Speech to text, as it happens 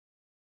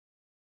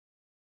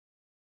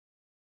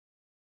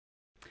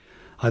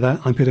Hi there,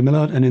 I'm Peter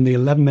Millard, and in the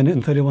 11 minute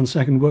and 31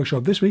 second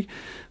workshop this week,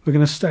 we're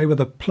going to stay with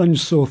the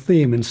plunge saw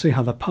theme and see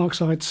how the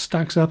Parkside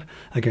stacks up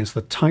against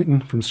the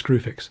Titan from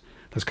Screwfix.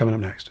 That's coming up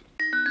next.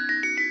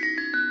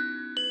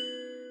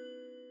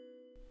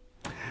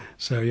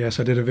 So yes,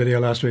 I did a video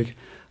last week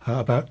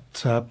about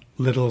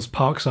Lidl's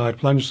Parkside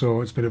plunge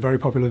saw. It's been a very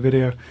popular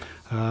video.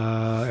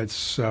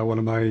 It's one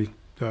of my,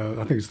 I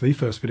think it's the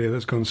first video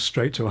that's gone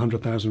straight to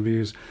 100,000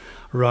 views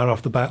right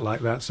off the bat like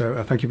that.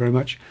 So thank you very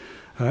much.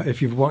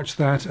 If you've watched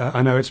that,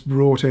 I know it's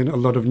brought in a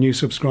lot of new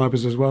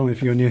subscribers as well.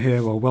 If you're new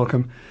here, well,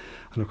 welcome.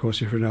 And of course,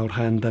 if you're an old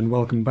hand, then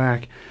welcome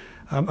back.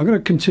 I'm going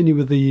to continue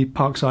with the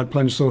Parkside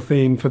plunge saw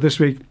theme for this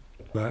week.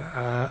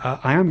 I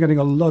am getting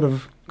a lot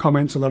of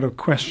comments, a lot of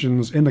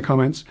questions in the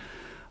comments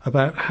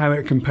about how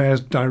it compares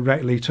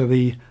directly to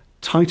the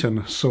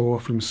Titan saw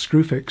from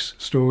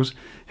Screwfix stores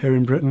here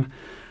in Britain.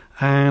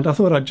 And I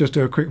thought I'd just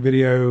do a quick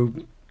video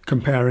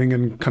comparing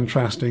and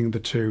contrasting the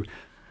two.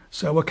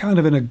 So we're kind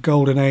of in a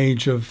golden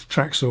age of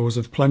tracksaws,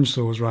 of plunge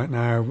saws right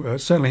now.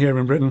 Certainly here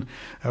in Britain,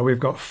 we've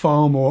got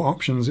far more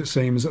options, it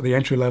seems, at the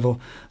entry level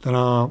than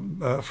our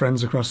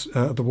friends across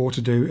the water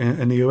do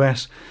in the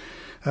US.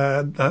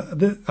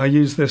 I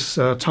used this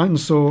Titan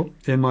saw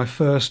in my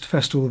first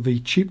Festool v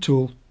Cheap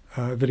Tool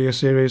video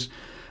series,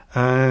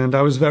 and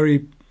I was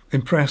very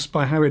impressed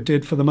by how it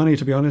did for the money,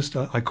 to be honest.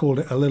 I called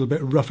it a little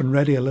bit rough and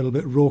ready, a little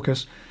bit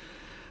raucous,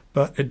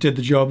 but it did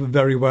the job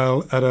very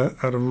well at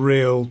a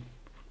real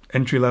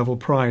entry-level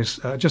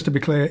price. Just to be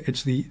clear,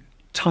 it's the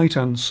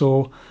Titan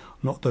saw,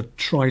 not the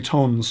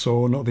Triton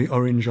saw, not the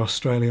orange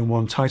Australian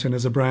one. Titan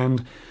is a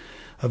brand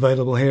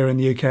available here in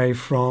the UK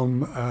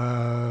from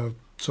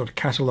sort of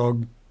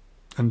catalogue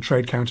and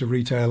trade counter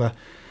retailer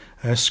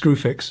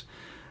Screwfix.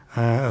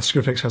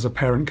 Screwfix has a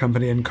parent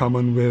company in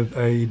common with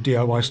a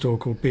DIY store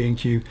called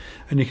B&Q,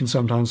 and you can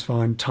sometimes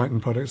find Titan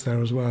products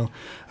there as well.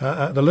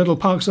 The Lidl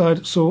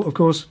Parkside saw, of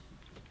course,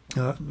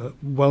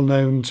 well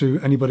known to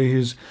anybody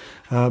who's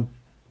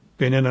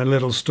been in a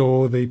Lidl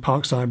store, the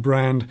Parkside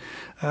brand.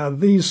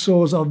 These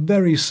saws are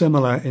very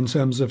similar in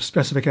terms of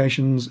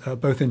specifications,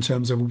 both in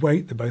terms of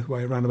weight. They both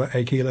weigh around about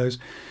 8 kilos.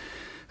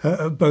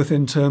 Both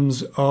in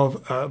terms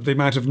of the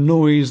amount of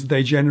noise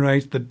they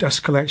generate, the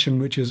dust collection,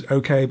 which is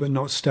okay but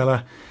not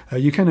stellar.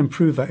 You can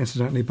improve that,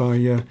 incidentally,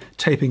 by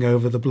taping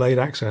over the blade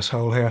access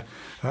hole here.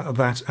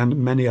 That and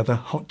many other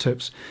hot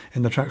tips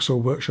in the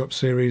Tracksaw Workshop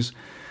series,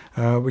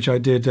 which I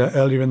did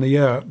earlier in the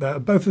year.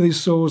 Both of these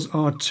saws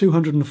are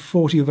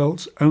 240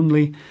 volts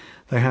only.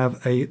 They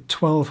have a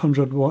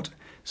 1200 watt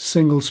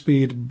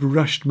single-speed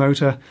brushed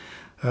motor.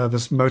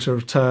 This motor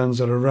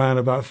turns at around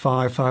about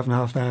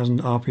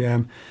 5,500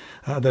 RPM.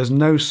 There's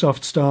no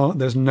soft start,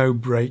 there's no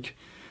brake.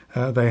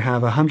 They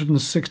have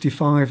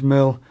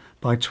 165mm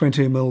by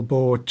 20mm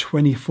bore,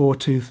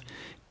 24-tooth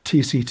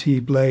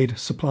TCT blade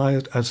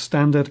supplied as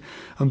standard,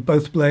 and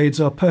both blades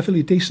are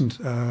perfectly decent.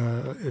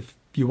 If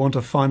you want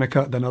a finer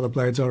cut, then other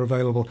blades are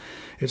available.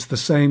 It's the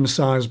same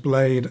size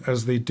blade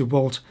as the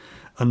DeWalt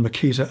and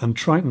Makita and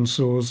Triton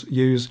saws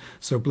use,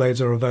 so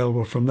blades are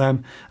available from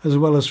them, as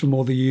well as from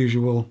all the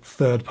usual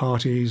third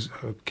parties,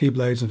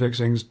 Keyblades and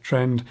Fixings,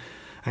 Trend,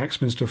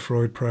 Axminster,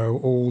 Freud Pro,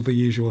 all the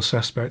usual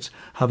suspects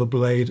have a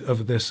blade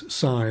of this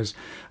size.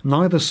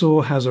 Neither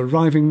saw has a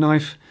riving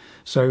knife,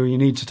 so you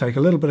need to take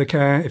a little bit of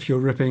care if you're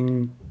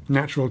ripping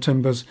natural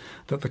timbers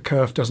that the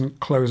kerf doesn't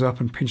close up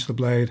and pinch the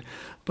blade.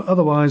 But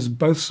otherwise,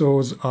 both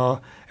saws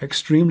are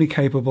extremely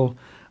capable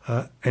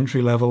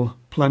entry-level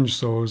plunge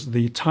saws.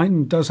 The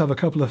Titan does have a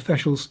couple of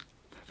special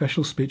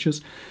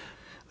features.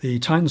 The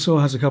Titan saw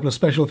has a couple of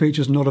special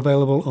features not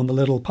available on the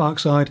Lidl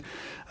Parkside.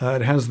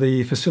 It has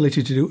the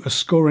facility to do a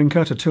scoring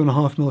cut, a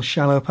 2.5mm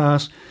shallow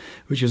pass,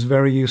 which is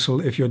very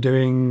useful if you're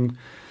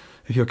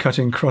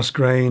cutting cross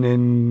grain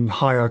in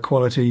higher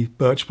quality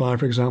birch ply,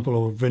 for example,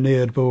 or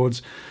veneered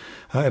boards.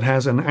 It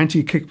has an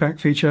anti-kickback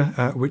feature,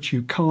 which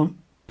you can't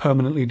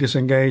permanently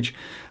disengage,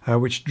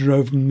 which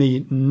drove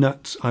me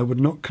nuts. I would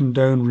not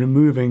condone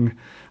removing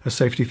a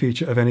safety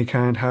feature of any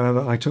kind.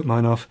 However, I took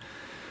mine off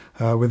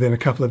within a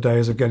couple of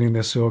days of getting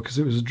this saw because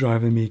it was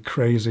driving me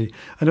crazy.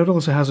 And it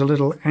also has a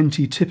little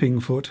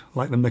anti-tipping foot,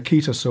 like the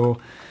Makita saw,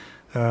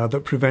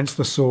 that prevents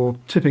the saw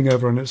tipping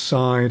over on its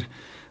side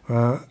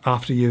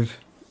after you've,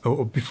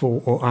 or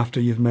before or after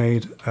you've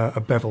made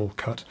a bevel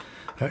cut.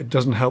 It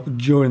doesn't help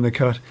during the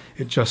cut,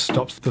 it just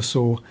stops the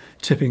saw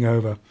tipping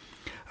over.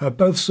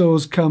 Both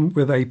saws come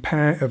with a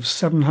pair of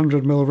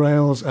 700mm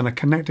rails and a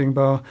connecting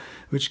bar,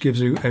 which gives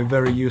you a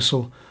very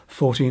useful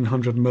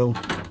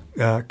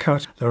 1400mm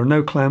cut. There are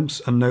no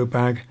clamps and no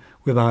bag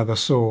with either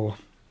saw.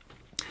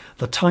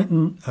 The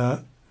Titan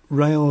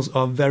rails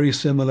are very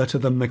similar to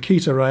the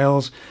Makita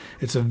rails.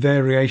 It's a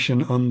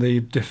variation on the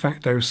de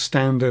facto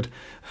standard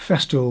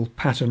Festool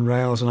pattern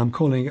rails, and I'm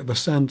calling it the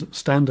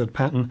standard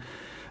pattern,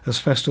 as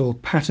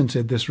Festool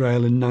patented this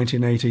rail in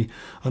 1980,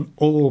 and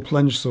all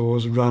plunge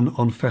saws run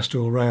on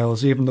Festool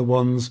rails, even the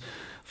ones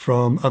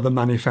from other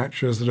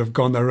manufacturers that have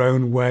gone their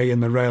own way in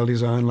the rail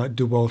design, like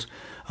DeWalt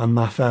and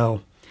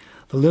Maffel.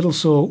 The Lidl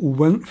saw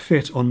won't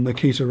fit on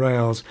Makita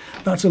rails.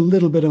 That's a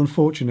little bit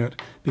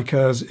unfortunate,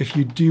 because if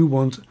you do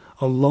want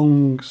a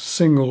long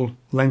single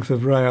length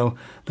of rail,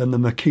 then the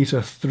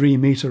Makita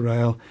 3-metre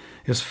rail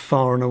is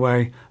far and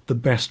away the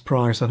best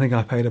price. I think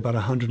I paid about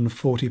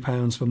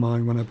 £140 for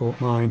mine when I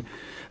bought mine,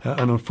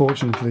 and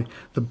unfortunately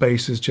the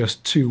base is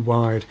just too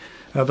wide.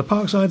 The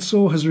Parkside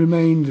saw has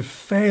remained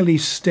fairly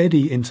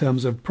steady in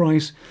terms of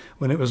price.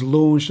 When it was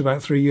launched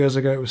about 3 years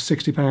ago, it was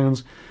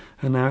 £60,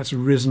 and now it's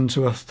risen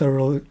to a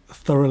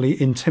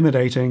thoroughly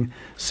intimidating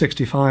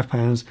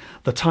 £65.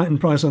 The Titan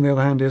price, on the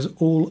other hand, is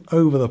all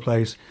over the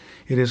place.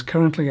 It is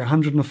currently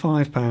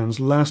 £105.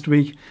 Last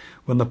week,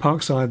 when the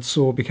Parkside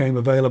saw became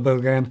available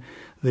again,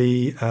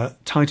 the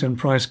Titan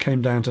price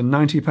came down to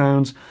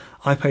 £90.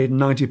 I paid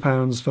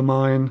 £90 for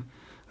mine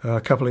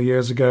a couple of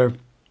years ago.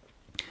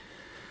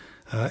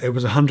 It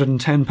was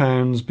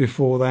 £110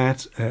 before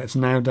that. It's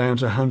now down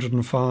to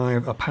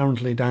 £105,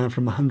 apparently down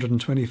from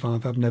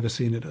 £125. I've never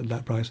seen it at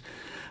that price.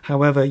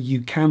 However, you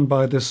can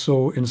buy this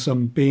saw in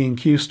some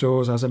B&Q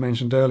stores, as I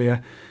mentioned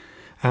earlier,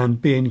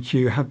 and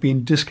B&Q have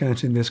been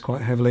discounting this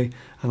quite heavily,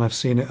 and I've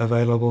seen it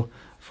available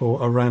for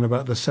around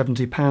about the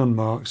 £70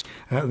 marks.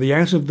 The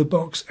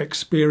out-of-the-box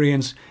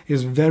experience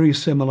is very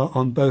similar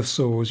on both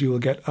saws. You will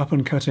get up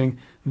and cutting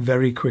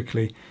very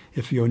quickly.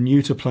 If you're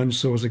new to plunge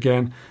saws,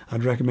 again,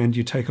 I'd recommend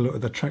you take a look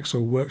at the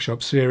Tracksaw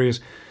Workshop series,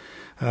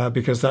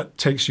 because that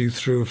takes you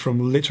through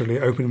from literally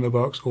opening the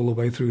box all the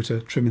way through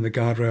to trimming the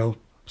guardrail,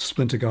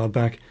 splinter guard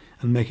back,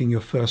 and making your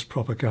first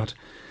proper cut.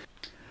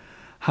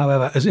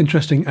 However, as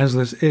interesting as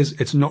this is,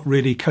 it's not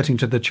really cutting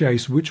to the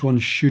chase. Which one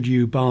should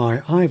you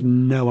buy? I have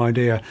no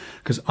idea,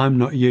 because I'm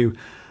not you.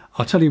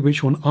 I'll tell you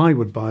which one I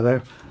would buy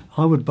though.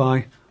 I would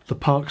buy the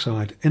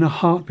Parkside in a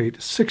heartbeat.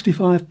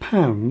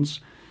 £65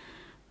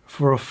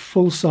 for a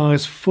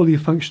full-size, fully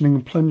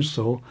functioning plunge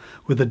saw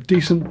with a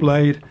decent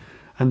blade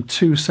and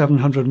two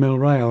 700mm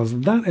rails.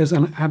 That is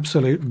an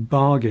absolute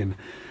bargain.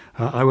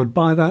 I would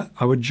buy that.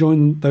 I would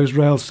join those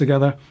rails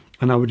together,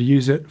 and I would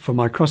use it for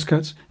my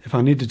crosscuts. If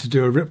I needed to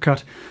do a rip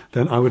cut,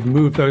 then I would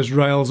move those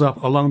rails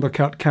up along the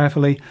cut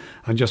carefully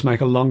and just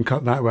make a long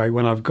cut that way.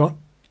 When I've got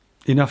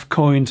enough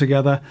coin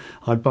together,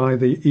 I'd buy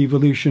the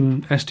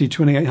Evolution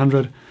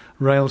ST2800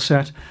 rail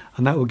set,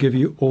 and that will give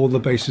you all the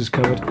bases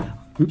covered.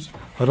 Oops.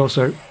 I'd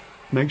also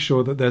make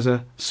sure that there's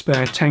a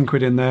spare 10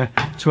 quid in there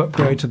to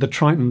upgrade to the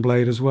Triton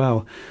blade as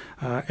well.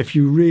 If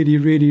you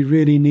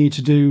really need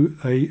to do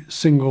a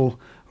single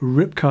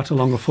rip cut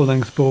along a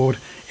full-length board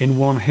in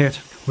one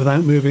hit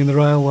without moving the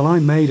rail, well, I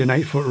made an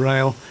 8-foot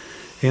rail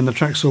in the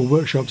Tracksaw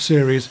Workshop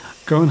series.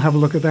 Go and have a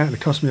look at that. It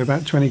cost me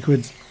about 20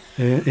 quid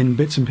in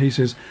bits and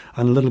pieces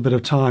and a little bit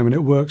of time, and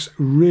it works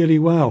really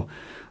well.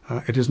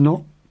 It is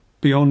not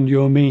beyond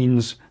your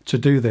means to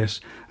do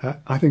this.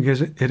 I think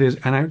it is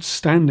an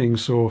outstanding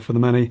saw for the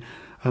money,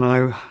 and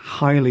I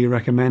highly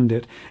recommend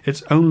it.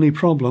 Its only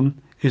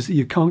problem is that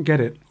you can't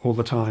get it all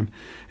the time.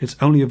 It's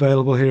only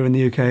available here in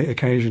the UK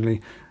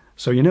occasionally.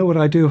 So you know what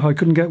I'd do if I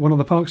couldn't get one of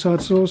the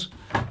Parkside saws?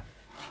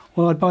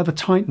 Well, I'd buy the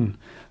Titan.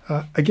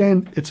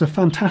 Again, it's a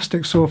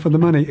fantastic saw for the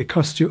money. It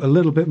costs you a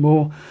little bit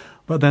more,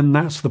 but then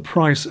that's the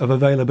price of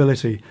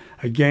availability.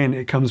 Again,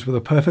 it comes with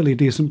a perfectly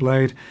decent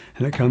blade,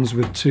 and it comes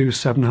with two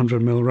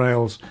 700mm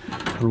rails.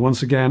 And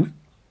once again,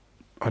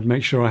 I'd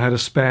make sure I had a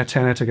spare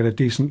tenner to get a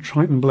decent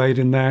Triton blade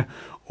in there,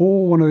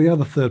 or one of the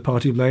other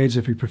third-party blades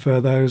if you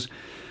prefer those.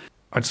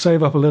 I'd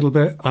save up a little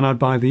bit, and I'd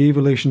buy the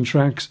Evolution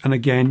tracks, and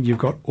again, you've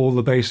got all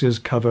the bases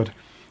covered.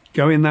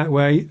 Go in that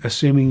way,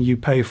 assuming you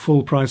pay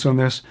full price on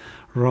this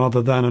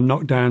rather than a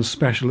knockdown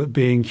special at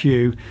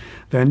B&Q,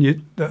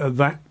 then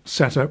that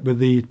setup with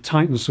the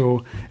Titan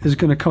saw is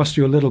going to cost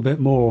you a little bit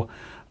more.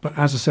 But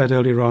as I said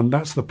earlier on,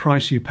 that's the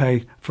price you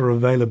pay for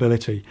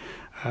availability.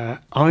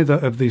 Either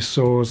of these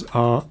saws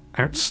are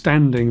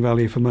outstanding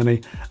value for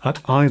money at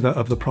either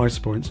of the price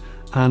points.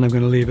 And I'm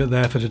going to leave it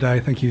there for today.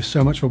 Thank you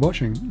so much for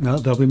watching. Now,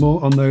 there'll be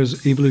more on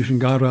those Evolution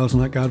guardrails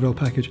and that guardrail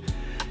package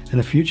in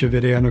a future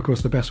video, and of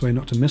course the best way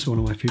not to miss one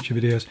of my future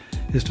videos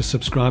is to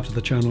subscribe to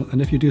the channel. And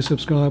if you do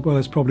subscribe, well,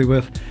 it's probably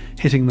worth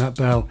hitting that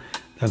bell,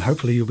 then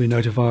hopefully you'll be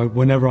notified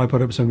whenever I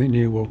put up something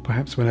new, or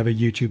perhaps whenever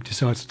YouTube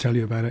decides to tell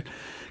you about it,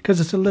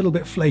 because it's a little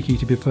bit flaky,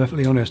 to be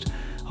perfectly honest.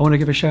 I want to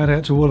give a shout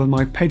out to all of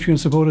my Patreon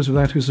supporters,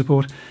 without whose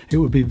support it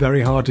would be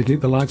very hard to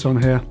keep the lights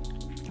on here.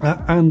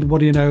 And what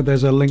do you know,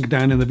 there's a link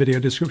down in the video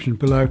description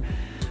below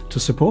to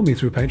support me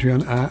through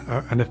Patreon,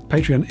 and if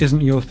Patreon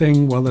isn't your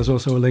thing, well, there's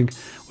also a link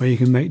where you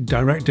can make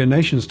direct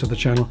donations to the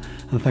channel,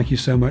 and thank you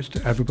so much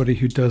to everybody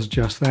who does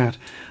just that.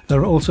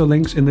 There are also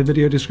links in the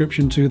video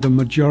description to the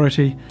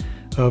majority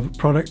of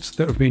products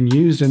that have been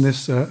used in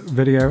this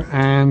video,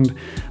 and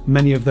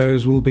many of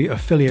those will be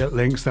affiliate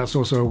links. That's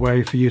also a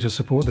way for you to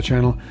support the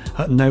channel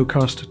at no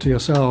cost to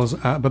yourselves.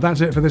 But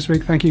that's it for this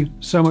week. Thank you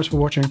so much for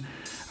watching.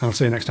 I'll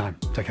see you next time.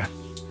 Take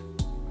care.